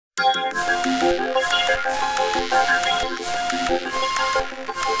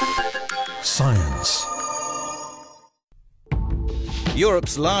Science.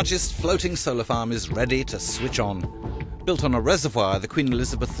 Europe's largest floating solar farm is ready to switch on. Built on a reservoir at the Queen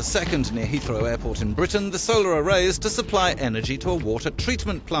Elizabeth II near Heathrow Airport in Britain, the solar array is to supply energy to a water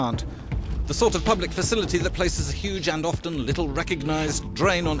treatment plant. The sort of public facility that places a huge and often little recognised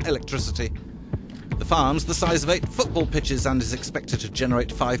drain on electricity. The farm's the size of 8 football pitches and is expected to generate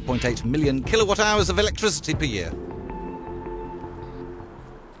 5.8 million kilowatt hours of electricity per year.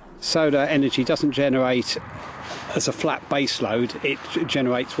 Solar energy doesn't generate as a flat base load, it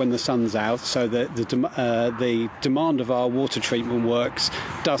generates when the sun's out, so the demand of our water treatment works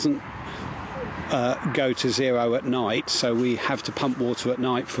doesn't go to zero at night, so we have to pump water at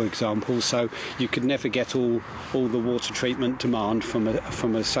night, for example, so you could never get all the water treatment demand from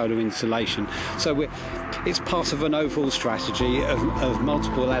a solar installation. So it's part of an overall strategy of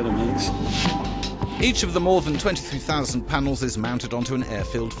multiple elements. Each of the more than 23,000 panels is mounted onto an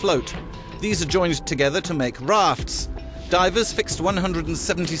air-filled float. These are joined together to make rafts. Divers fixed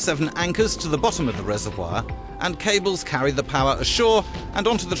 177 anchors to the bottom of the reservoir, and cables carry the power ashore and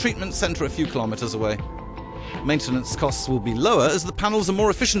onto the treatment centre a few kilometres away. Maintenance costs will be lower as the panels are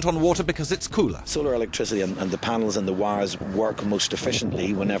more efficient on water because it's cooler. Solar electricity and the panels and the wires work most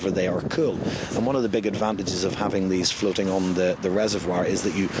efficiently whenever they are cool. And one of the big advantages of having these floating on the reservoir is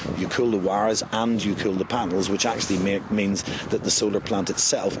that you cool the wires and you cool the panels, which actually means that the solar plant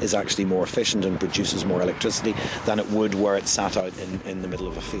itself is actually more efficient and produces more electricity than it would where it sat out in the middle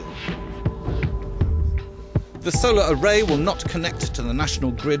of a field. The solar array will not connect to the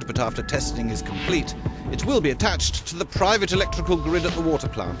national grid, but after testing is complete, it will be attached to the private electrical grid at the water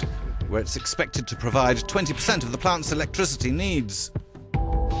plant, where it's expected to provide 20% of the plant's electricity needs.